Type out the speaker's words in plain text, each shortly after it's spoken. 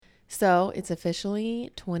So it's officially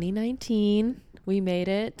 2019. We made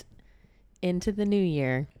it into the new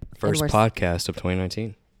year. First podcast of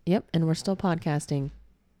 2019. Yep, and we're still podcasting.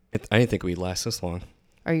 I didn't think we'd last this long.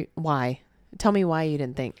 Why? Tell me why you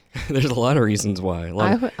didn't think. There's a lot of reasons why.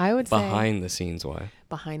 I would say behind the scenes why.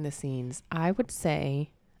 Behind the scenes. I would say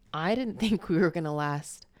I didn't think we were going to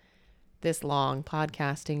last this long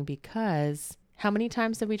podcasting because how many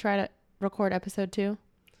times did we try to record episode 2?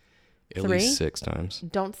 At 3? least 6 times.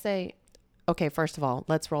 Don't say, okay, first of all,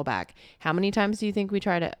 let's roll back. How many times do you think we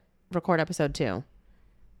tried to record episode 2?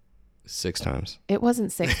 6 times. It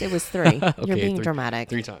wasn't 6. It was 3. Okay, You're being 3 dramatic.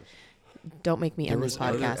 3 times. Don't make me end this podcast.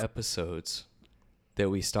 There were other episodes that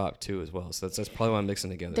we stopped too as well. So that's probably why I'm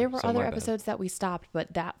mixing together. There were other episodes that we stopped, but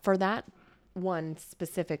for that one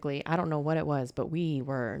specifically, I don't know what it was, but we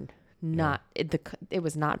were not, it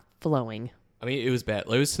was not flowing. I mean, it was bad.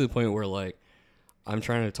 It was to the point where like, I'm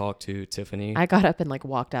trying to talk to Tiffany. I got up and like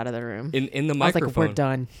walked out of the room. In the microphone. I was like, we're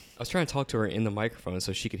done. I was trying to talk to her in the microphone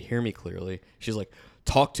so she could hear me clearly. She's like,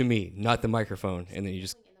 talk to me, not the microphone. And then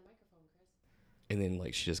and then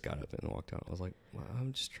like she just got up and walked out. I was like, well,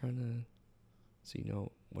 I'm just trying to so you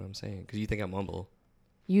know what I'm saying. Because you think I mumble.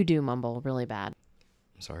 You do mumble really bad.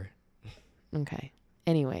 I'm sorry. Okay.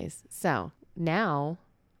 Anyways, so now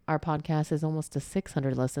our podcast is almost to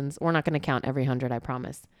 600 listens. We're not going to count every 100, I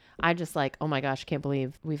promise. I just like, oh my gosh, can't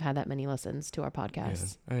believe we've had that many listens to our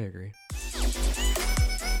podcast. Yeah, I agree.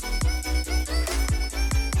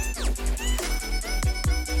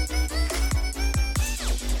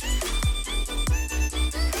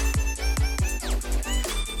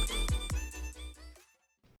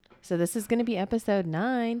 So this is going to be episode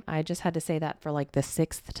 9. I just had to say that for like the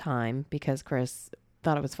 6th time because Chris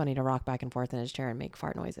thought it was funny to rock back and forth in his chair and make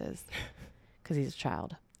fart noises because he's a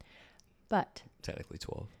child. But technically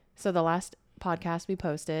 12. So the last podcast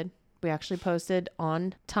we actually posted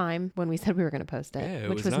on time when we said we were going to post it,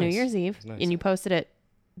 which was nice. New Year's Eve. Nice. And you posted it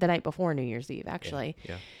the night before New Year's Eve, actually.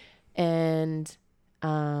 Yeah. And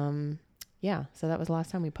so that was the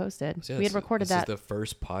last time we posted. So we had recorded that. This is the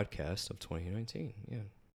first podcast of 2019. Yeah.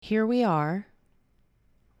 Here we are.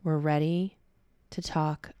 We're ready to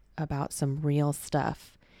talk about some real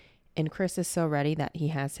stuff. And Chris is so ready that he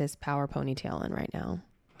has his power ponytail in right now.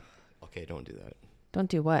 Okay, don't do that. Don't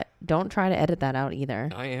do what? Don't try to edit that out either.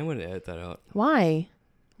 I am going to edit that out. Why?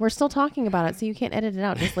 We're still talking about it, so you can't edit it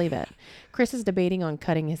out. Just leave it. Chris is debating on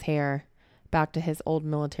cutting his hair back to his old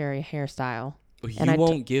military hairstyle. You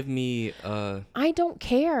won't give me... I don't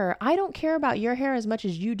care. I don't care about your hair as much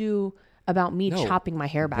as you do about me chopping my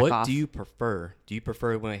hair back off. What do you prefer? Do you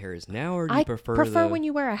prefer when my hair is now, or do you prefer... I prefer when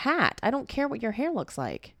you wear a hat. I don't care what your hair looks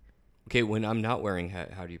like. Okay, when I'm not wearing a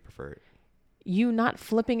hat, how do you prefer it? You not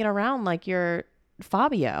flipping it around like you're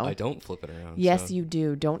Fabio. I don't flip it around. Yes, you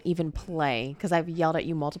do. Don't even play, because I've yelled at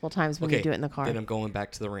you multiple times when you do it in the car. Then I'm going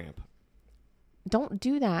back to the ramp. Don't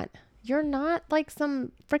do that. You're not like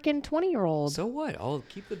some freaking 20-year-old. So what? I'll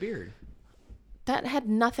keep the beard. That had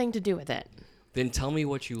nothing to do with it. Then tell me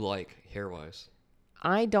what you like hair-wise.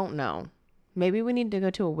 I don't know. Maybe we need to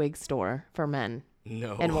go to a wig store for men.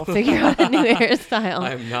 No. And we'll figure out a new hairstyle.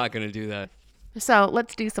 I'm not going to do that. So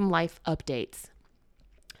let's do some life updates.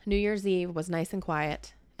 New Year's Eve was nice and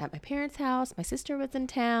quiet at my parents' house. My sister was in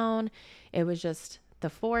town. It was just the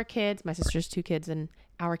 4 kids, my sister's 2 kids and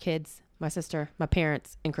our kids, my sister, my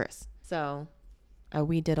parents, and Chris. So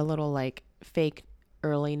we did a little like fake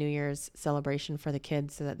early New Year's celebration for the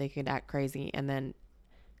kids so that they could act crazy. And then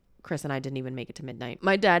Chris and I didn't even make it to midnight.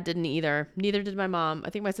 My dad didn't either. Neither did my mom. I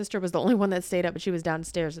think my sister was the only one that stayed up, but she was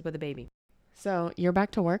downstairs with a baby. So you're back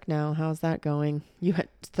to work now. How's that going? You had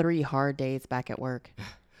 3 hard days back at work.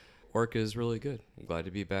 Work is really good. I'm glad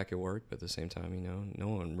to be back at work, but at the same time, no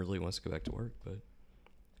one really wants to go back to work, but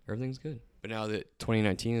everything's good. But now that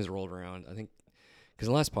 2019 has rolled around, I think, because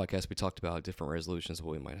in the last podcast we talked about different resolutions of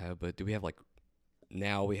what we might have, but do we have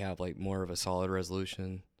now we have more of a solid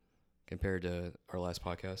resolution compared to our last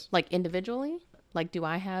podcast? Like individually? Like, do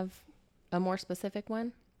I have a more specific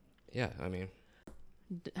one? Yeah, I mean.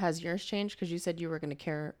 Has yours changed? Because you said you were going to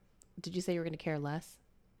care. Did you say you were going to care less?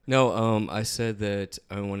 No, I said that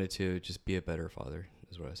I wanted to just be a better father,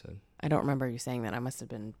 is what I said. I don't remember you saying that. I must have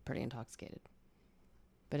been pretty intoxicated.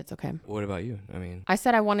 But it's okay. What about you? I mean, I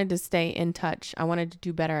said I wanted to stay in touch. I wanted to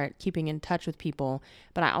do better at keeping in touch with people,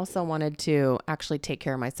 but I also wanted to actually take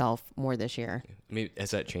care of myself more this year. I mean,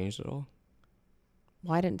 has that changed at all?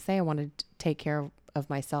 Well, I didn't say I wanted to take care of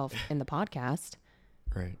myself in the podcast.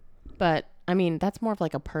 Right. But, I mean, that's more of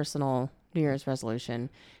like a personal New Year's resolution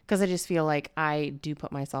because I just feel like I do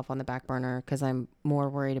put myself on the back burner because I'm more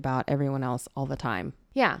worried about everyone else all the time.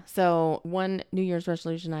 Yeah. So one New Year's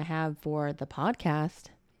resolution I have for the podcast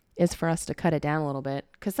is for us to cut it down a little bit.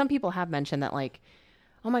 Because some people have mentioned that, like,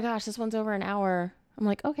 oh my gosh, this one's over an hour. I'm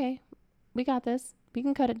like, okay, we got this. We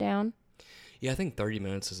can cut it down. Yeah, I think 30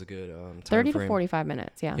 minutes is a good time 30 frame. to 45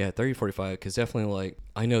 minutes, yeah. Yeah, 30, 45, because definitely, like,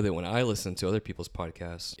 I know that when I listen to other people's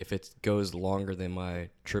podcasts, if it goes longer than my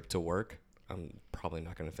trip to work, I'm probably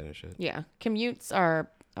not going to finish it. Yeah, commutes are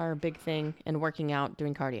a big thing, and working out,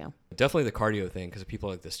 doing cardio. Definitely the cardio thing, because people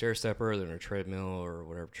like the stair stepper, they're in a treadmill or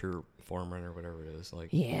whatever, true form runner, whatever it is. Like,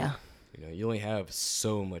 Yeah. you know, you only have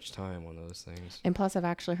so much time on those things. And plus, I've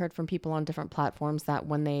actually heard from people on different platforms that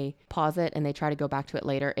when they pause it and they try to go back to it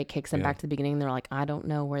later, it kicks them back to the beginning. They're like, I don't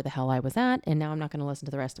know where the hell I was at, and now I'm not going to listen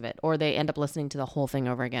to the rest of it. Or they end up listening to the whole thing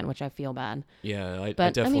over again, which I feel bad. Yeah, I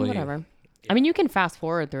But definitely. I mean, whatever. Yeah. I mean, you can fast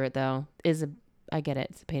forward through it, though. I get it.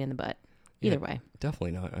 It's a pain in the butt. Either way.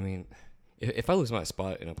 Definitely not. I mean, if I lose my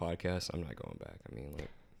spot in a podcast, I'm not going back. I mean,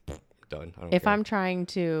 like, done. I don't If care. I'm trying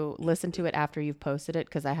to listen to it after you've posted it,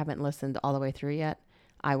 because I haven't listened all the way through yet,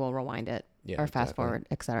 I will rewind it or fast forward,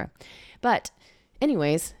 etc. But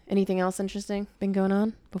anyways, anything else interesting been going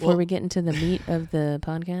on before we get into the meat of the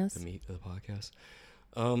podcast? The meat of the podcast.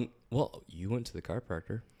 Well, you went to the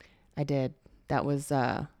chiropractor. I did. That was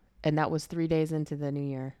and that was 3 days into the new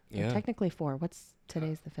year. Yeah. Or technically 4. What's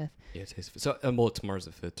today's the 5th? Yeah, today's so well, tomorrow's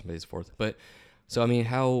the 5th, today's 4th. But so I mean,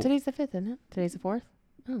 how? Today's the 5th, isn't it? Today's the 4th.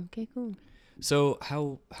 Oh, okay, cool. So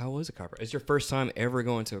how was a chiropractor? It's your first time ever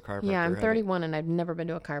going to a chiropractor? Yeah, I'm 31 and I've never been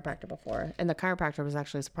to a chiropractor before. And the chiropractor was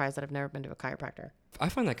actually surprised that I've never been to a chiropractor. I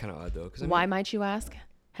find that kind of odd though, because why might you ask?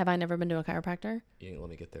 Have I never been to a chiropractor? You didn't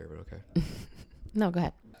let me get there, but okay. No, go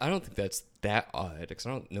ahead. I don't think that's that odd because I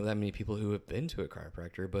don't know that many people who have been to a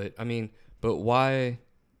chiropractor. But I mean, why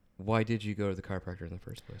did you go to the chiropractor in the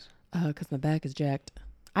first place? Because my back is jacked.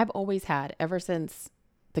 I've always had, ever since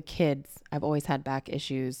the kids, I've always had back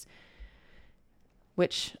issues.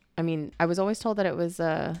 Which, I mean, I was always told that it was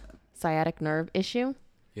a sciatic nerve issue.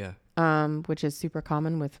 Yeah. Which is super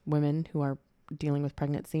common with women who are dealing with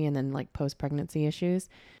pregnancy and then like post-pregnancy issues.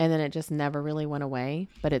 And then it just never really went away.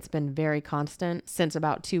 But it's been very constant since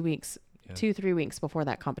about 2 weeks, 2-3 weeks before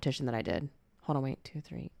that competition that I did. Hold on, wait,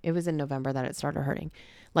 2-3. It was in November that it started hurting,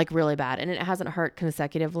 like really bad. And it hasn't hurt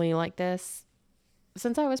consecutively like this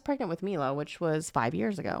since I was pregnant with Mila, which was 5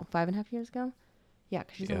 years ago, 5.5 years ago. Yeah,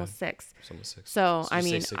 because she's almost 6. She's almost 6. So I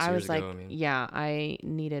mean, I was like, ago, yeah, I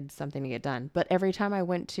needed something to get done. But every time I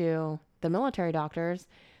went to the military doctors,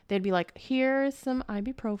 they'd be like, here's some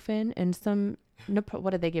ibuprofen and some,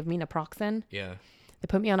 what did they give me? Naproxen? Yeah. They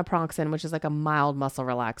put me on naproxen, which is like a mild muscle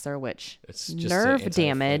relaxer, which it's just nerve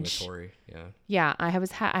damage. Yeah. Yeah, I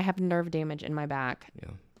have nerve damage in my back.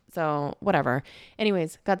 Yeah. So whatever.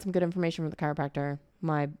 Anyways, got some good information from the chiropractor.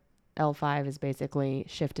 My L5 is basically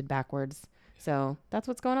shifted backwards. So that's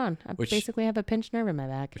what's going on. I basically have a pinched nerve in my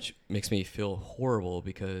back. Which makes me feel horrible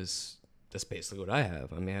because that's basically what I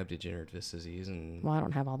have. I mean, I have degenerative disc disease. And well, I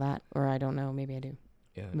don't have all that. Or I don't know. Maybe I do.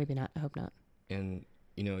 Yeah. Maybe not. I hope not. And,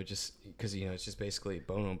 you know, just because, you know, it's just basically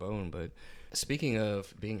bone on bone. But speaking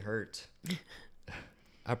of being hurt,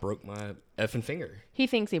 I broke my effing finger. He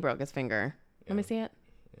thinks he broke his finger. Yeah. Let me see it.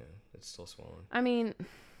 Yeah, it's still swollen. I mean,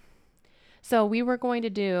 so we were going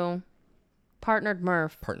to do partnered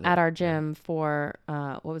Murph at our gym for,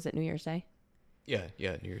 what was it, New Year's Day? Yeah,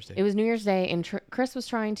 New Year's Day. It was New Year's Day, and Chris was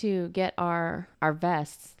trying to get our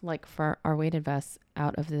vests, like for our weighted vests,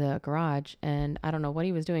 out of the garage, and I don't know what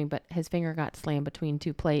he was doing, but his finger got slammed between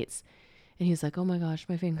two plates, and he was like, oh my gosh,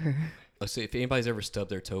 my finger. So if anybody's ever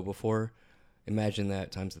stubbed their toe before, imagine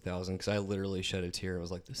that times 1,000, because I literally shed a tear. I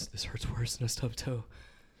was like, this hurts worse than a stubbed toe.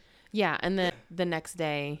 Yeah, and then the next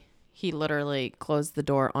day, he literally closed the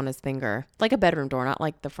door on his finger, like a bedroom door, not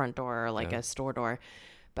like the front door or like a store door.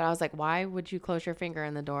 But I was like, why would you close your finger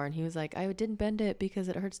in the door? And he was like, I didn't bend it because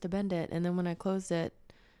it hurts to bend it. And then when I closed it,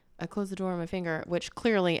 I closed the door on my finger, which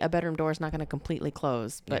clearly a bedroom door is not going to completely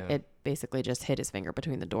close, but it basically just hit his finger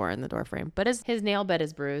between the door and the door frame. But his nail bed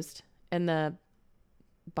is bruised and the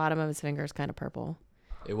bottom of his finger is kind of purple.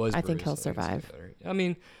 It was. I think he'll survive. I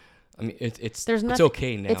mean, it's nothing,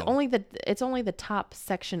 okay now. It's only the top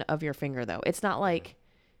section of your finger though. It's not like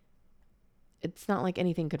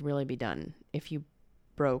anything could really be done if you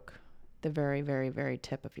broke the very, very, very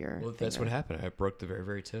tip of your finger. That's what happened. I broke the very,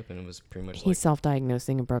 very tip, and it was pretty much He's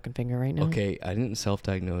self-diagnosing a broken finger right now. Okay, I didn't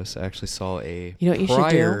self-diagnose. I actually saw a You know what you should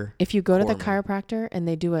do? If you go to the chiropractor and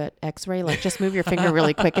they do an x-ray, like just move your finger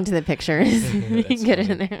really quick into the pictures. You can get it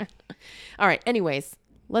in there. All right. Anyways,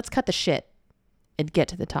 let's cut the shit and get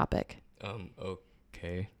to the topic.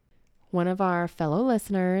 Okay. One of our fellow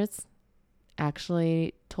listeners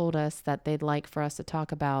actually told us that they'd like for us to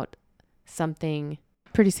talk about something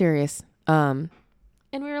pretty serious.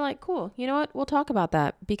 And we were like, cool, you know what? We'll talk about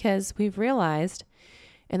that, because we've realized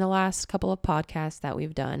in the last couple of podcasts that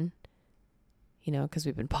we've done, you know, because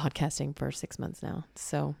we've been podcasting for 6 months now.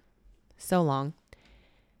 So long.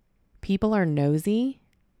 People are nosy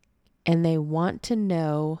and they want to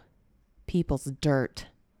know people's dirt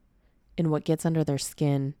and what gets under their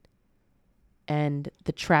skin and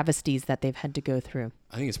the travesties that they've had to go through.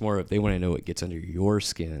 I think it's more of they want to know what gets under your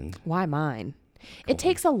skin. Why mine? It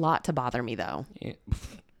takes a lot to bother me, though. Yeah.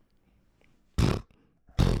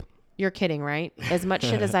 You're kidding, right? As much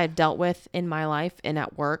shit as I've dealt with in my life and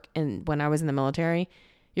at work and when I was in the military,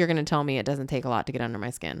 you're going to tell me it doesn't take a lot to get under my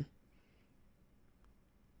skin.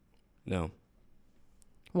 No.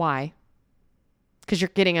 Why? Because you're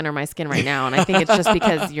getting under my skin right now, and I think it's just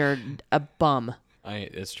because you're a bum.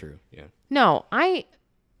 It's true, yeah. No, I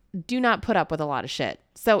do not put up with a lot of shit.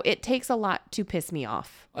 So it takes a lot to piss me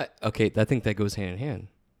off. Okay, I think that goes hand in hand.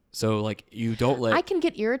 So, like, you don't let... I can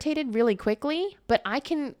get irritated really quickly, but I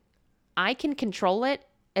can control it,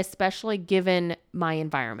 especially given my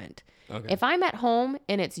environment. Okay. If I'm at home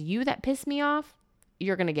and it's you that piss me off,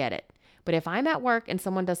 you're going to get it. But if I'm at work and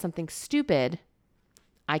someone does something stupid,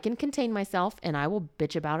 I can contain myself and I will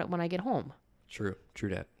bitch about it when I get home. True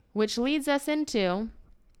that. Which leads us into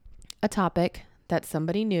a topic that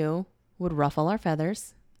somebody knew would ruffle our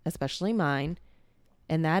feathers, especially mine,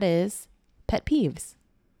 and that is pet peeves.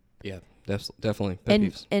 Yeah, definitely pet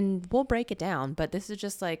peeves. And we'll break it down, but this is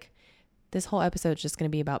just like, this whole episode is just going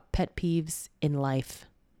to be about pet peeves in life.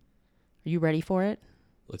 Are you ready for it?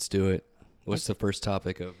 Let's do it. What's the first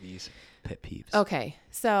topic of these pet peeves? Okay,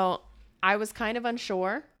 so I was kind of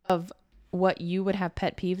unsure of what you would have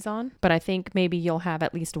pet peeves on, but I think maybe you'll have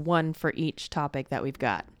at least one for each topic that we've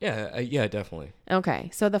got. Yeah, definitely. Okay,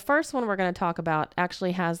 so the first one we're going to talk about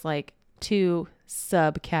actually has like 2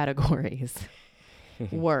 subcategories.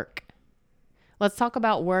 Work. Let's talk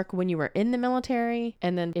about work when you were in the military,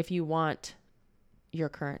 and then if you want your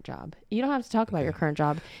current job. You don't have to talk about your current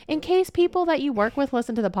job in case people that you work with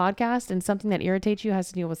listen to the podcast and something that irritates you has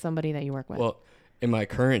to deal with somebody that you work with. Well, in my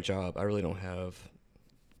current job, I really don't have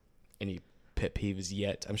any pet peeves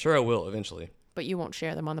yet. I'm sure I will eventually. But you won't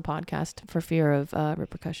share them on the podcast for fear of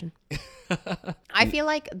repercussion. I feel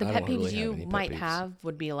like the pet peeves really you might have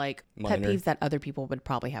would be like pet peeves that other people would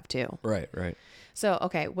probably have too. Right. So,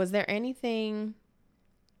 okay, was there anything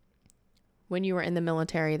when you were in the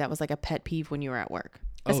military that was like a pet peeve when you were at work?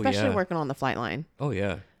 Especially working on the flight line. Oh,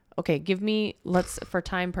 yeah. Okay, for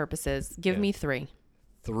time purposes, give me 3.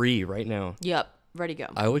 3 right now. Yep, ready, go.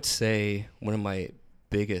 I would say one of my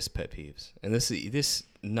biggest pet peeves, and this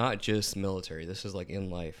not just military, this is like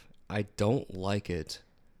in life. I don't like it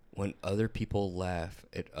when other people laugh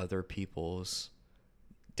at other people's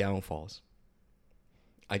downfalls.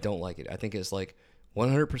 I don't like it. I think it's like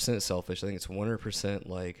 100% selfish. I think it's 100%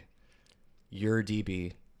 like you're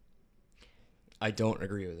DB. I don't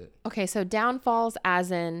agree with it. Okay, so downfalls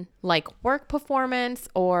as in like work performance,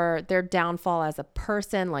 or their downfall as a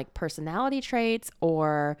person, like personality traits,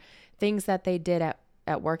 or things that they did at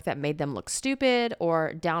work that made them look stupid,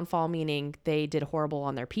 or downfall meaning they did horrible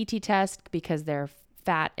on their PT test because they're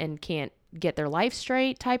fat and can't get their life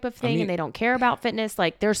straight type of thing, and they don't care about fitness.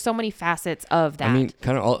 Like, there's so many facets of that. I mean,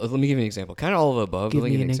 let me give you an example. Kind of all of the above. Give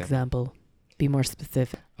me an example. Be more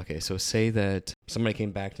specific. Okay, so say that somebody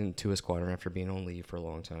came back into a squadron after being on leave for a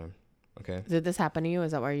long time. Okay. Did this happen to you?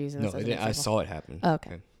 Is that why you're using this as an example? I saw it happen. Oh,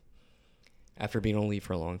 okay. After being on leave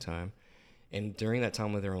for a long time. And during that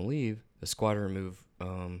time when they're on leave, the squadron moved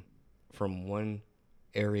from one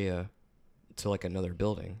area to like another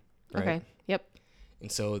building. Right? Okay. Yep.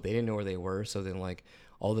 And so they didn't know where they were. So then like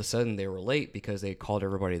all of a sudden they were late because they called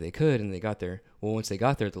everybody they could and they got there. Well, once they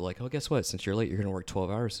got there, they're like, oh, guess what? Since you're late, you're going to work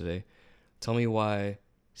 12 hours today. Tell me why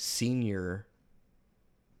senior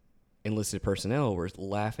enlisted personnel were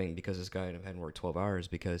laughing because this guy hadn't worked 12 hours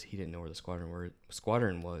because he didn't know where the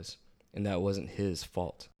squadron was. And that wasn't his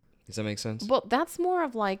fault. Does that make sense? Well, that's more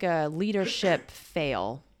of like a leadership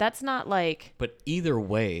fail. That's not like... But either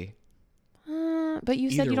way... but you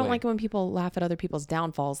said you don't like it when people laugh at other people's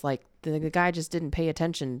downfalls. Like, the guy just didn't pay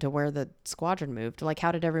attention to where the squadron moved. Like,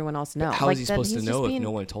 how did everyone else know? How like, is he supposed to know if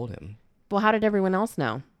no one told him? Well, how did everyone else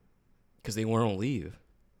know? Because they weren't on leave.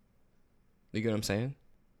 You get what I'm saying?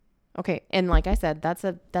 Okay, and like I said, that's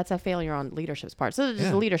a failure on leadership's part. So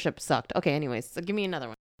just leadership sucked. Okay, anyways, so give me another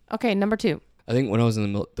one. Okay, number 2. I think when I was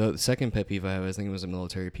in the second pet peeve I have, I think it was the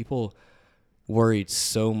military. People worried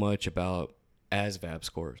so much about ASVAB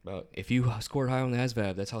scores. About if you scored high on the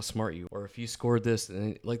ASVAB, that's how smart you are. Or if you scored this,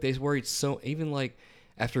 and like they worried so, even like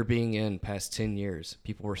after being in past 10 years,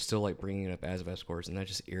 people were still like bringing up ASVAB scores, and that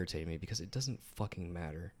just irritated me because it doesn't fucking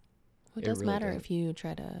matter. It does matter if you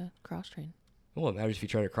try to cross train. Well, it matters if you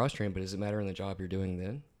try to cross train, but does it matter in the job you're doing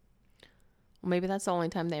then? Well, maybe that's the only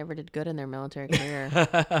time they ever did good in their military career.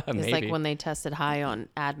 It's like when they tested high on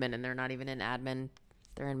admin and they're not even in admin.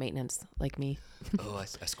 They're in maintenance like me. Oh,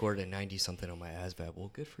 I scored a 90 something on my ASVAB.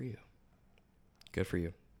 Well, good for you. Good for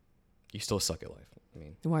you. You still suck at life. I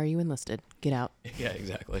mean, why are you enlisted? Get out. Yeah,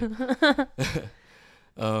 exactly.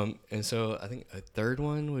 And so I think a third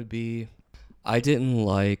one would be I didn't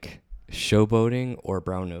like showboating or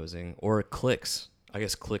brown nosing or clicks. I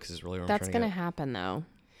guess clicks is really what That's I'm trying going to to happen, though.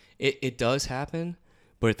 It does happen,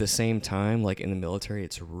 but at the same time, like in the military,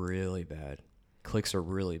 it's really bad. Clicks are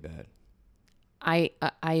really bad. I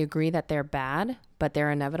agree that they're bad, but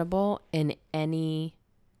they're inevitable in any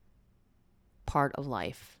part of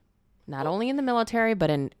life. Not only in the military, but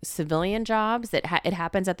in civilian jobs. It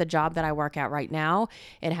happens at the job that I work at right now.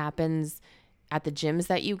 It happens at the gyms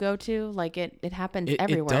that you go to. Like it happens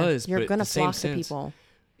everywhere. It does. You're going to flock to people.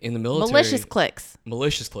 In the military. Malicious clicks.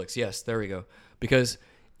 Malicious clicks. Yes, there we go. Because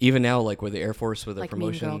even now, like with the Air Force, with the like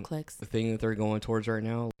promotion, the thing that they're going towards right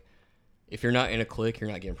now, if you're not in a clique, you're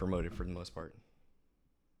not getting promoted for the most part.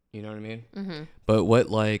 You know what I mean? Mm-hmm. But what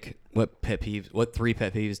three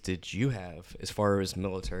pet peeves did you have as far as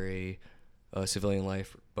military, civilian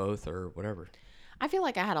life, both or whatever? I feel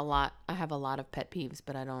like I have a lot of pet peeves,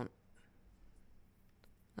 but I don't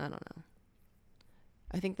know.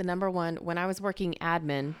 I think the number one, when I was working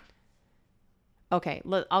admin, okay,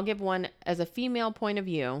 I'll give one as a female point of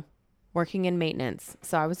view, working in maintenance.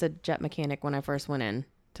 So I was a jet mechanic when I first went in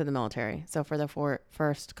to the military. So for the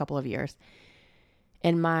first couple of years.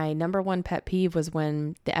 And my number one pet peeve was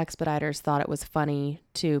when the expediters thought it was funny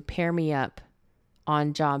to pair me up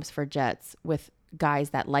on jobs for jets with guys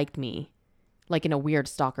that liked me, like in a weird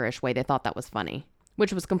stalkerish way. They thought that was funny,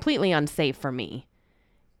 which was completely unsafe for me.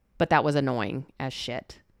 But that was annoying as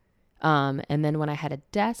shit. And then when I had a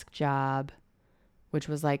desk job, which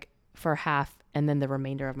was like for half, and then the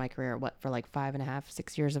remainder of my career, for like 5.5,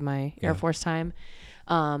 6 years of my Air Force time.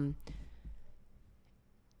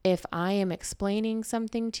 If I am explaining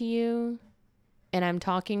something to you and I'm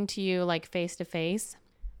talking to you like face to face,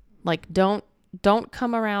 like don't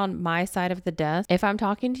come around my side of the desk. If I'm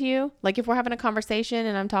talking to you, like if we're having a conversation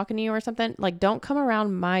and I'm talking to you or something, like don't come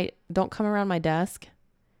around my desk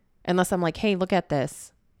unless I'm like, hey, look at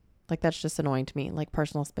this. Like that's just annoying to me. Like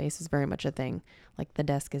personal space is very much a thing. Like the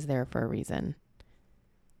desk is there for a reason.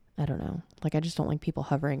 I don't know. Like I just don't like people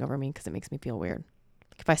hovering over me because it makes me feel weird.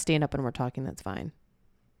 Like if I stand up and we're talking, that's fine.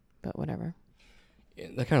 But whatever. Yeah,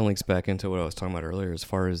 that kind of links back into what I was talking about earlier as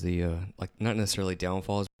far as the, like, not necessarily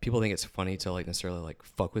downfalls. People think it's funny to, like, necessarily, like,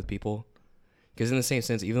 fuck with people. Because in the same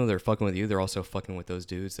sense, even though they're fucking with you, they're also fucking with those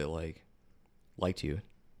dudes that, like, liked you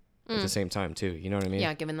at the same time, too. You know what I mean?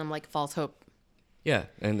 Yeah, giving them, like, false hope. Yeah,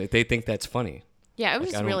 and they think that's funny. Yeah, it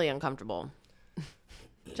was like, really uncomfortable.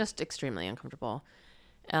 Just extremely uncomfortable.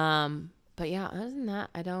 But, yeah, other than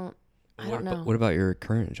that, I don't know. What about your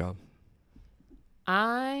current job?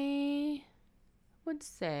 I would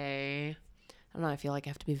say, I don't know, I feel like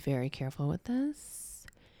I have to be very careful with this.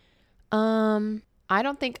 I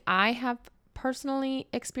don't think I have personally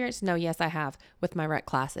experienced, no, yes, I have with my rec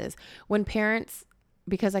classes. When parents,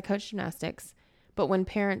 because I coach gymnastics, but when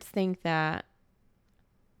parents think that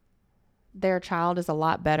their child is a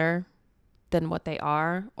lot better than what they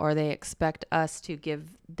are, or they expect us to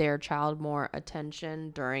give their child more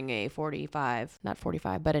attention during a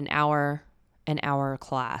an hour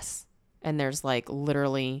class, and there's like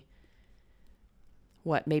literally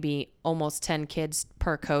maybe almost 10 kids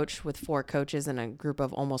per coach with 4 coaches and a group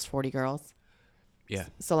of almost 40 girls. Yeah.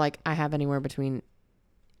 So like I have anywhere between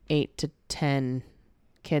 8 to 10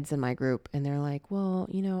 kids in my group, and they're like, well,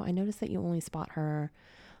 I noticed that you only spot her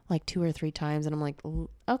like 2 or 3 times. And I'm like,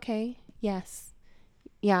 okay, yes.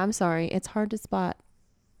 Yeah, I'm sorry. It's hard to spot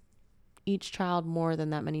each child more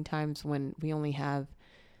than that many times when we only have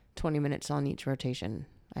 20 minutes on each rotation.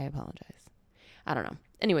 I apologize. I don't know.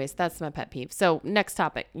 Anyways, that's my pet peeve. So next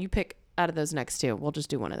topic, you pick out of those next 2. We'll just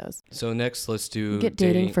do one of those. So next, let's do get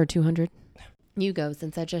dating for 200. You go,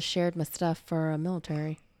 since I just shared my stuff for a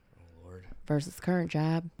military. Oh, Lord. Versus current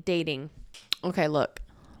job. Dating. Okay, look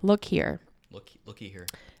here. Looky here.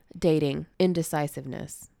 Dating.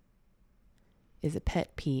 Indecisiveness is a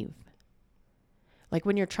pet peeve. Like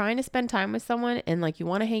when you're trying to spend time with someone and like you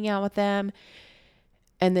want to hang out with them,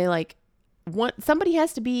 and they like somebody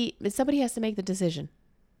has to make the decision.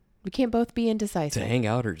 We can't both be indecisive. To hang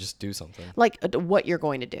out or just do something? Like what you're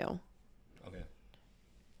going to do. Okay.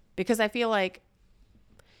 Because I feel like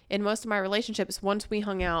in most of my relationships, once we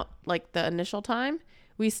hung out like the initial time,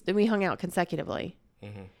 we hung out consecutively.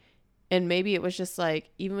 Mm-hmm. And maybe it was just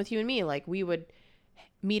like, even with you and me, like we would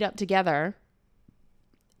meet up together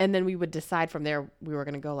and then we would decide from there we were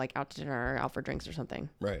going to go like out to dinner or out for drinks or something.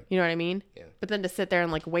 Right. You know what I mean? Yeah. But then to sit there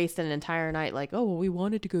and like waste an entire night like, oh, well, we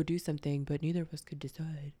wanted to go do something, but neither of us could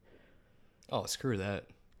decide. Oh, screw that.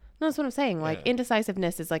 No, that's what I'm saying. Like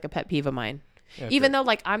indecisiveness is like a pet peeve of mine. Yeah, Even though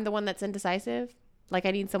like I'm the one that's indecisive, like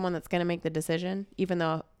I need someone that's going to make the decision, even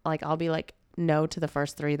though like I'll be like no to the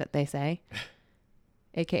first 3 that they say,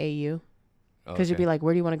 AKA you. Because you'd be like,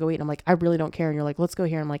 where do you want to go eat? And I'm like, I really don't care. And you're like, let's go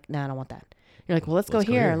here. I'm like, nah, I don't want that. You're like, well, let's go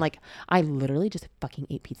here. And like, I literally just fucking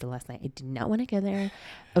ate pizza last night. I did not want to go there.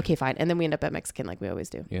 Okay, fine. And then we end up at Mexican like we always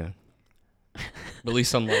do. Yeah. But at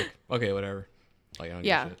least I'm like, okay, whatever. Like, I don't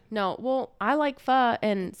give a shit. No. Well, I like pho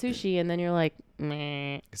and sushi. And then you're like,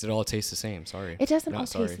 meh. Because it all tastes the same. Sorry. It doesn't all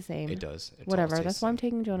taste the same. It does. Whatever. That's why I'm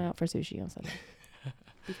taking Jonah out for sushi on Sunday.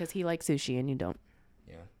 Because he likes sushi and you don't.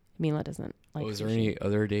 Yeah. Mila doesn't like Was sushi. there any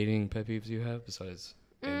other dating pet peeves you have besides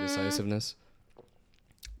indecisiveness?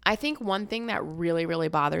 I think one thing that really, really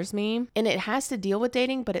bothers me, and it has to deal with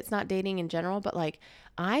dating, but it's not dating in general, but like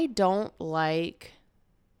I don't like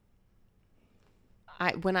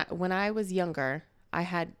when I was younger, I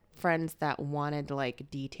had friends that wanted like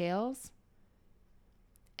details,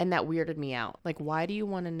 and that weirded me out. Like, why do you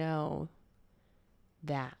want to know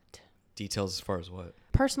that? Details as far as what?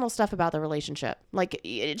 Personal stuff about the relationship. Like,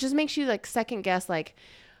 it just makes you like second guess, like,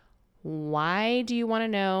 why do you want to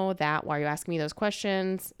know that? Why are you asking me those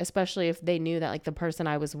questions? Especially if they knew that like the person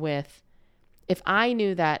I was with, if I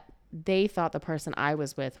knew that they thought the person I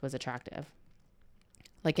was with was attractive,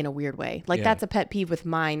 like in a weird way. Like that's a pet peeve with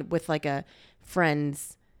mine, with like a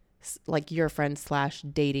friends, like your friend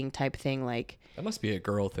 / dating type thing. Like that must be a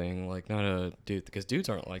girl thing, like not a dude, because dudes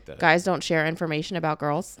aren't like that. Guys don't share information about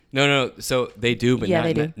girls. No. So they do, but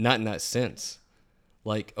they do. Not in that sense.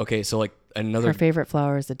 Like, okay, so like another. Her favorite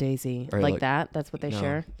flower is a daisy. Right, like that. That's what they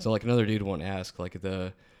share. So like another dude won't ask. Like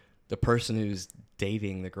the person who's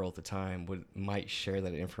dating the girl at the time might share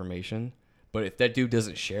that information. But if that dude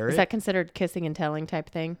doesn't share Is that considered kissing and telling type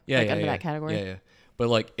thing? Yeah, like under that category? Yeah. But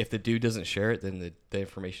like if the dude doesn't share it, then the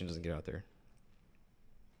information doesn't get out there.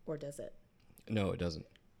 Or does it? No, it doesn't.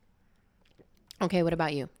 Okay, what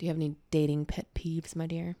about you? Do you have any dating pet peeves, my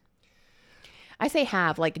dear? I say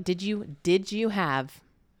have. Like, did you have,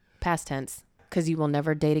 past tense, because you will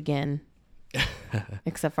never date again,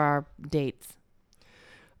 except for our dates.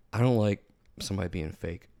 I don't like somebody being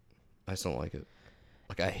fake. I just don't like it.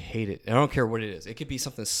 Like, I hate it. And I don't care what it is. It could be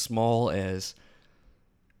something small as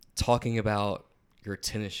talking about your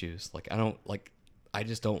tennis shoes. Like, I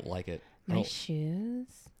just don't like it. My shoes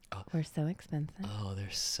were so expensive. Oh, they're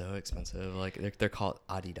so expensive. Like, they're called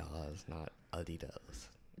Adidas, not Adidas.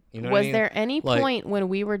 You know was what I mean? there any point when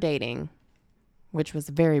we were dating, which was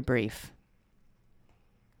very brief,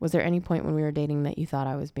 was there any point when we were dating that you thought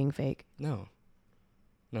I was being fake? No.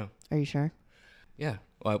 Are you sure? Yeah.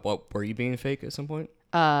 What, were you being fake at some point?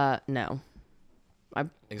 No.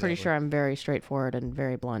 I'm pretty sure I'm very straightforward and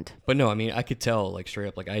very blunt. But no, I mean, I could tell, like, straight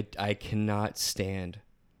up, like, I cannot stand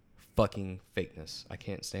fucking fakeness. I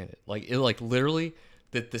can't stand it. Like, literally,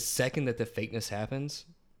 the second that the fakeness happens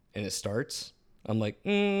and it starts, I'm like,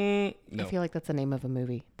 no. I feel like that's the name of a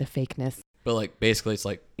movie, The Fakeness. But, like, basically, it's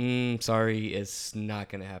like, sorry, it's not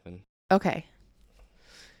going to happen. Okay.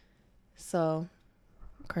 So,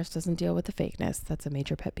 Chris doesn't deal with the fakeness. That's a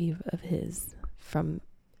major pet peeve of his from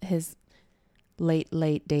his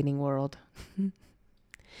late dating world.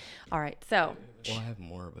 All right, so. Well, I have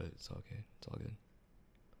more, but it's okay. It's all good.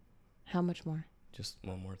 How much more? Just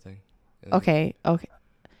one more thing. Okay.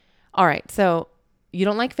 All right, so you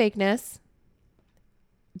don't like fakeness.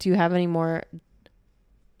 Do you have any more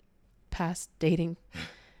past dating?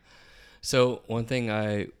 So one thing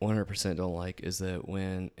I 100% don't like is that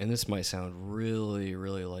when, and this might sound really,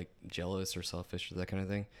 really like jealous or selfish or that kind of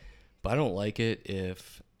thing, but I don't like it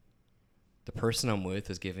if the person I'm with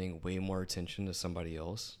is giving way more attention to somebody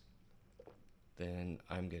else than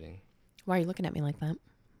I'm getting. Why are you looking at me like that?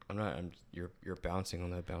 I'm not. You're bouncing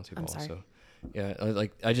on that bouncy ball. Sorry. So yeah,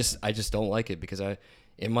 I just don't like it because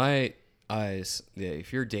in my eyes, yeah,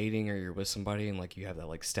 if you're dating or you're with somebody and like you have that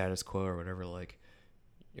like status quo or whatever, like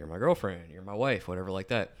you're my girlfriend, you're my wife, whatever like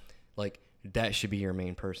that, like that should be your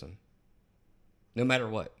main person. No matter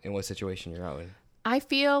what, in what situation you're out in. I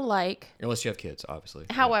feel like, unless you have kids, obviously.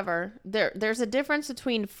 However, there's a difference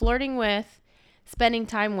between flirting with, spending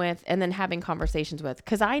time with, and then having conversations with.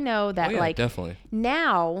 Because I know that like definitely.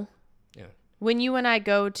 Now, when you and I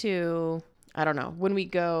go to, I don't know, when we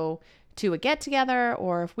go to a get together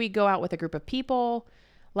or if we go out with a group of people,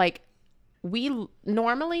 like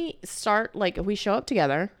normally start, like, we show up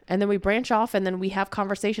together and then we branch off and then we have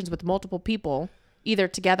conversations with multiple people, either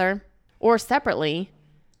together or separately,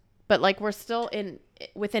 but like we're still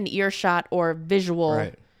within earshot or visual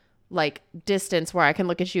Right. like distance where I can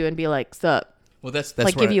look at you and be like, sup, Well, that's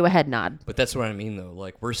like give you a head nod. But that's what I mean, though.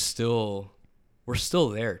 Like, we're still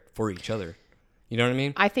there for each other. You know what I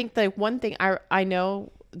mean? I think the one thing I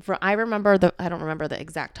know, I don't remember the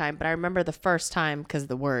exact time, but I remember the first time because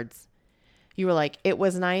the words. You were like, it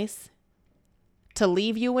was nice to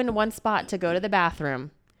leave you in one spot to go to the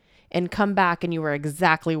bathroom and come back and you were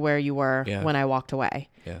exactly where you were when I walked away.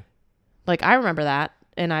 Yeah. Like, I remember that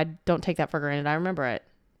and I don't take that for granted. I remember it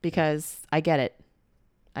because I get it.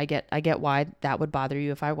 I get why that would bother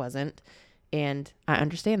you if I wasn't. And I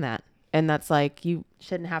understand that. And that's like, you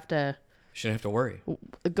shouldn't have to worry.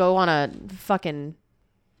 Go on a fucking,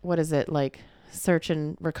 what is it, like search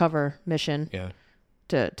and recover mission. Yeah.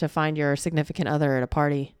 To find your significant other at a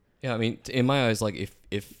party. Yeah, I mean, in my eyes, like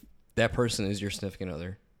if that person is your significant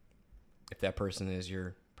other, if that person is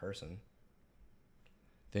your person,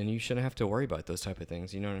 then you shouldn't have to worry about those type of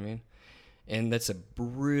things. You know what I mean? And that's a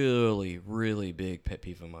really, really big pet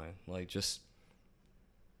peeve of mine. Like, just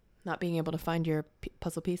not being able to find your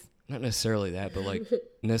puzzle piece. Not necessarily that, but like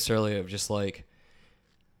necessarily of just like,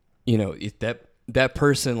 you know, if that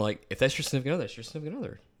person, like, if that's your significant other, that's your significant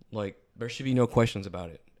other. Like, there should be no questions about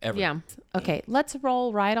it ever. Yeah. Okay. Let's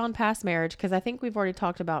roll right on past marriage because I think we've already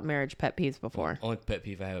talked about marriage pet peeves before. Only pet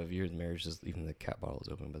peeve I have of years of marriage is leaving the cat bottles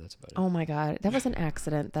open, but that's about it. Oh my God. That was an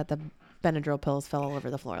accident that the Benadryl pills fell all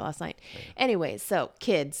over the floor last night. Yeah. Anyways, so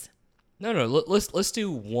kids. No. Let's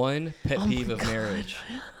do one pet peeve of marriage.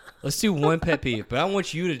 Let's do one pet peeve, but I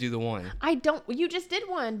want you to do the one. I don't. You just did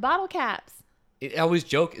one. Bottle caps. I always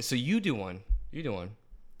joke. So you do one.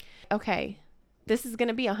 Okay. This is going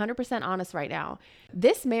to be 100% honest right now.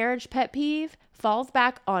 This marriage pet peeve falls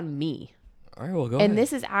back on me. All right, well, go ahead. And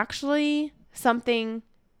this is actually something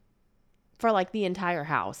for like the entire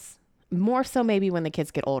house. More so maybe when the kids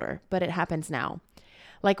get older, but it happens now.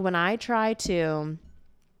 Like when I try to,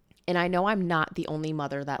 and I know I'm not the only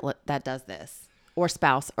mother that does this, or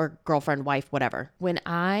spouse or girlfriend, wife, whatever. When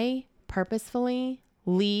I purposefully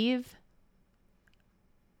leave,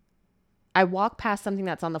 I walk past something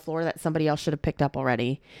that's on the floor that somebody else should have picked up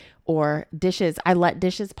already, or dishes. I let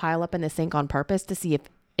dishes pile up in the sink on purpose to see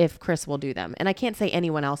if Chris will do them. And I can't say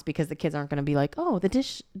anyone else because the kids aren't going to be like, oh, the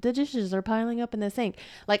dishes are piling up in the sink.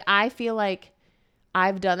 Like, I feel like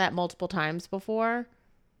I've done that multiple times before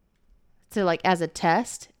to like as a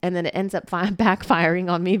test, and then it ends up backfiring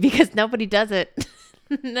on me because nobody does it.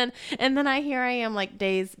 and then I am like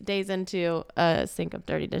days into a sink of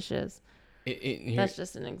dirty dishes. That's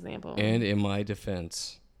just an example. And in my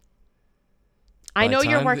defense, I know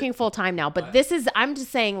you're working full time now, but I'm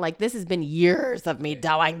just saying, like, this has been years of me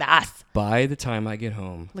doing this. By the time I get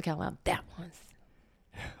home. Look how loud that was.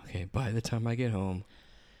 Okay, by the time I get home,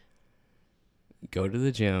 go to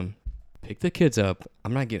the gym, pick the kids up.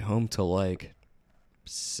 I'm not get home till like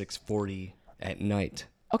 6:40 at night.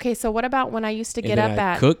 Okay, so what about when I used to get up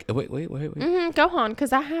at... cook. Wait. Go on,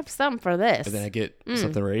 because I have some for this. And then I get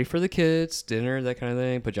something ready for the kids, dinner, that kind of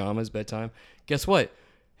thing, pajamas, bedtime. Guess what?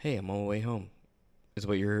 Hey, I'm on my way home, is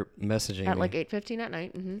what you're messaging at me. like 8:15 at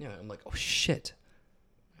night. Mm-hmm. Yeah, I'm like, oh, shit.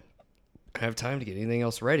 I don't have time to get anything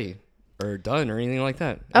else ready or done or anything like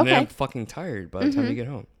that. And then I'm fucking tired by the time you get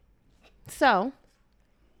home. So,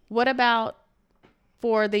 what about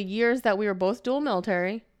for the years that we were both dual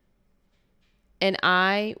military... and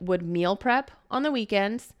I would meal prep on the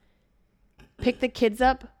weekends, pick the kids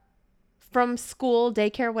up from school,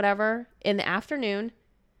 daycare, whatever, in the afternoon,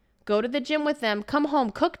 go to the gym with them, come home,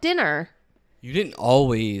 cook dinner. You didn't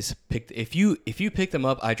always pick... If you picked them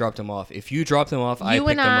up, I dropped them off. If you dropped them off, I picked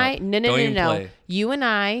them up. No. You and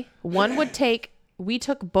I, we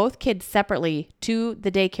took both kids separately to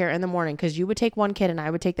the daycare in the morning because you would take one kid and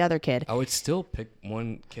I would take the other kid. I would still pick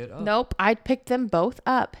one kid up. Nope. I'd pick them both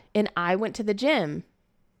up and I went to the gym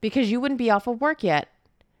because you wouldn't be off of work yet.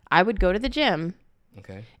 I would go to the gym.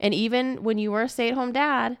 Okay. And even when you were a stay-at-home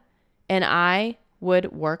dad and I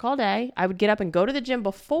would work all day, I would get up and go to the gym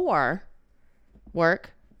before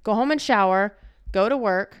work, go home and shower, go to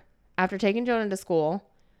work after taking Jonah to school,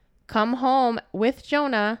 come home with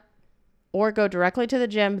Jonah, or go directly to the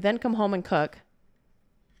gym, then come home and cook.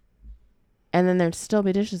 And then there'd still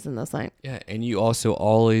be dishes in the sink. Yeah, and you also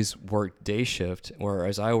always worked day shift,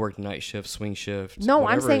 whereas I worked night shift, swing shift. No,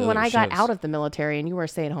 I'm saying when I got out of the military and you were a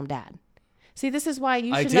stay-at-home dad. See, this is why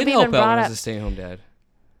you shouldn't have even brought up... I did help out as a stay-at-home dad.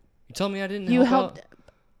 You tell me I didn't help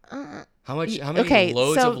out? How many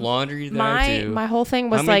loads of laundry did I do? My whole thing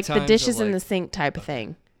was like the dishes in the sink type of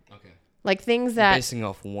thing. Okay. Like things You're that basing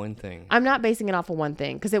off one thing. I'm not basing it off of one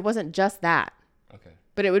thing because it wasn't just that. Okay.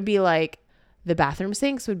 But it would be like the bathroom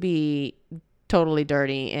sinks would be totally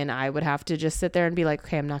dirty and I would have to just sit there and be like,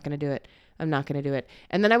 okay, I'm not going to do it. I'm not going to do it.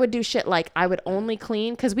 And then I would do shit like I would only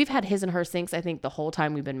clean because we've had his and her sinks, I think, the whole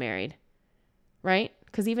time we've been married. Right?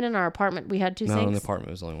 Because even in our apartment, we had two sinks. No, in the apartment,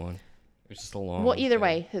 it was only one. It was just a long. Well, either thing.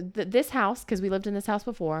 way, this house, because we lived in this house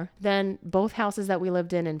before, then both houses that we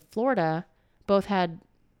lived in Florida both had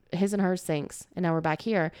his and her sinks. And now we're back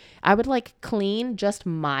here. I would like clean just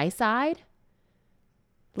my side.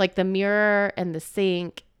 Like the mirror and the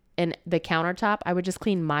sink and the countertop, I would just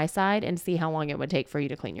clean my side and see how long it would take for you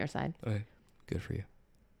to clean your side. Okay. Good for you.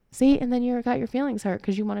 See, and then you got your feelings hurt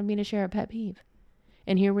because you wanted me to share a pet peeve.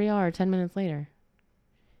 And here we are 10 minutes later.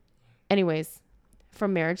 Anyways,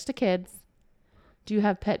 from marriage to kids, do you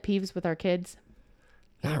have pet peeves with our kids?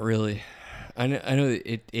 Not really. I know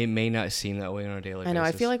that it may not seem that way on a daily basis. I know.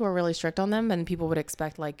 I feel like we're really strict on them, and people would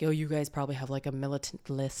expect like, oh, you guys probably have like a militant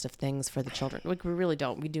list of things for the children. Like we really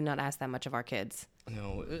don't. We do not ask that much of our kids.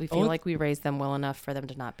 No. We feel like we raise them well enough for them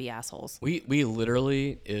to not be assholes. We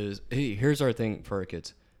literally hey, here's our thing for our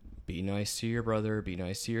kids. Be nice to your brother. Be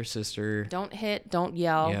nice to your sister. Don't hit. Don't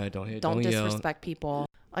yell. Yeah, don't hit. Don't yell. disrespect people.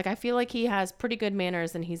 Like I feel like he has pretty good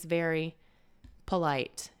manners, and he's very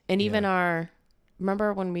polite. And even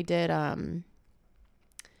remember when we did on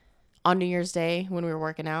New Year's Day when we were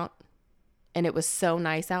working out and it was so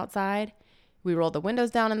nice outside, we rolled the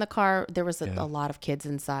windows down in the car. There was a lot of kids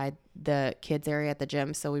inside the kids area at the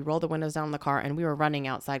gym. So we rolled the windows down in the car and we were running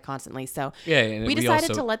outside constantly. So and we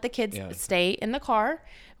decided to let the kids stay in the car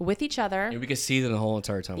with each other. And we could see them the whole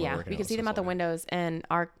entire time. Yeah, we could see them out the windows. And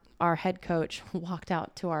our head coach walked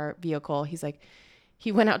out to our vehicle. He's like,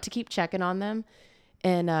 he went out to keep checking on them.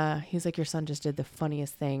 And he was like, your son just did the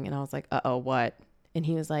funniest thing. And I was like, uh-oh, what? And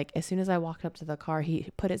he was like, as soon as I walked up to the car, he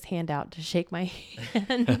put his hand out to shake my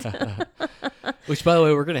hand. Which, by the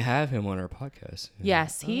way, we're going to have him on our podcast.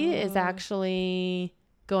 Yes, he is actually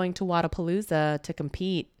going to Wadapalooza to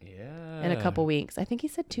compete in a couple weeks. I think he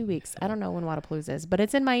said 2 weeks. I don't know when Wadapalooza is, but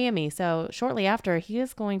it's in Miami. So shortly after, he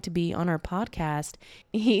is going to be on our podcast.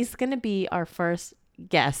 He's going to be our first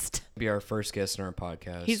guest. Be our first guest on our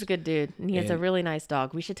podcast. He's a good dude, and he has a really nice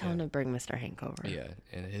dog. We should tell him to bring Mr. Hank over. Yeah,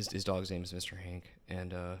 and his dog's name is Mr. Hank,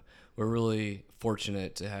 and we're really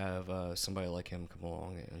fortunate to have somebody like him come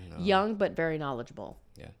along. And young but very knowledgeable.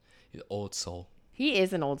 Yeah, he's an old soul. He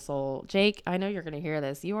is an old soul. Jake, I know you're going to hear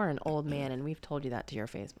this. You are an old man, and we've told you that to your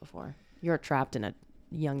face before. You're trapped in a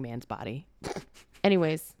young man's body.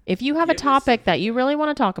 Anyways, if you have a topic that you really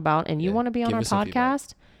want to talk about and you want to be on our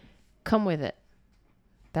podcast, come with it.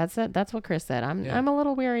 That's it. That's what Chris said. I'm a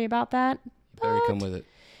little weary about that. You better come with it.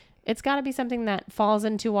 It's got to be something that falls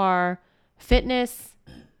into our fitness,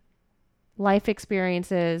 life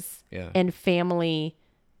experiences, and family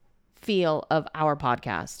feel of our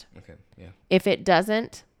podcast. Okay. Yeah. If it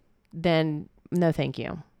doesn't, then no thank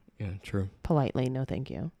you. Yeah, true. Politely, no thank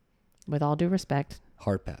you. With all due respect.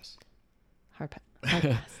 Hard pass. Hard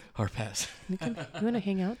pass. Hard pass. You want to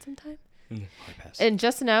hang out sometime? Hard pass. And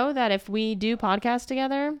just know that if we do podcasts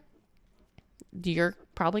together, you're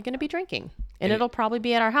probably going to be drinking. And it'll probably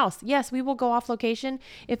be at our house. Yes, we will go off location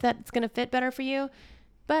if that's going to fit better for you.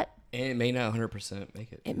 But and it may not 100%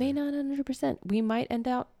 make it. It may not 100%. We might end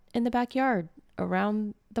out in the backyard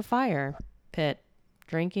around the fire pit,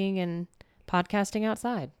 drinking and podcasting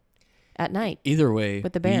outside at night. Either way,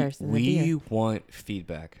 with the bears and the deer. We want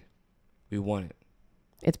feedback. We want it.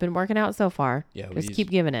 It's been working out so far. Yeah, just keep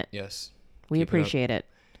giving it. Yes. We appreciate it.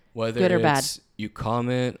 Whether good or bad. You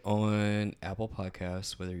comment on Apple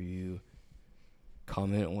Podcasts, whether you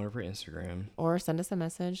comment on one of our Instagram. Or send us a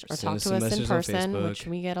message or talk to us in person, which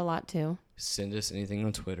we get a lot too. Send us anything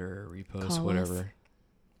on Twitter, repost, whatever.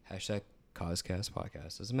 Hashtag Causecast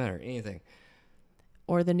Podcast. Doesn't matter. Anything.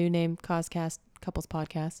 Or the new name, Causecast Couples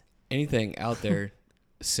Podcast. Anything out there,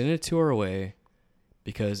 send it to our way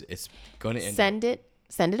because it's going to end up.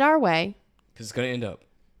 Send it our way. Because it's going to end up.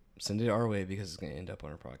 Send it our way because it's going to end up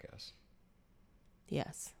on our podcast.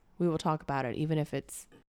 Yes. We will talk about it, even if it's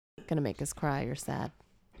going to make us cry or sad.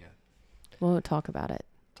 Yeah. We'll talk about it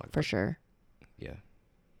for sure. Yeah.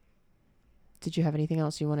 Did you have anything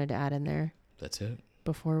else you wanted to add in there? That's it.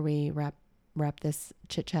 Before we wrap this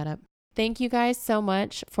chit chat up. Thank you guys so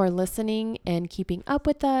much for listening and keeping up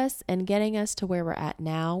with us and getting us to where we're at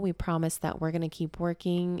now. We promise that we're going to keep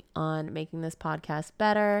working on making this podcast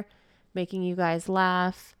better, making you guys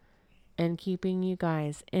laugh, and keeping you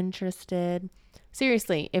guys interested.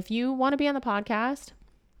 Seriously, if you want to be on the podcast,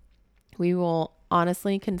 we will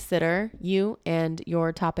honestly consider you and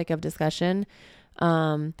your topic of discussion.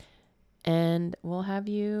 And we'll have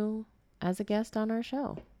you as a guest on our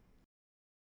show.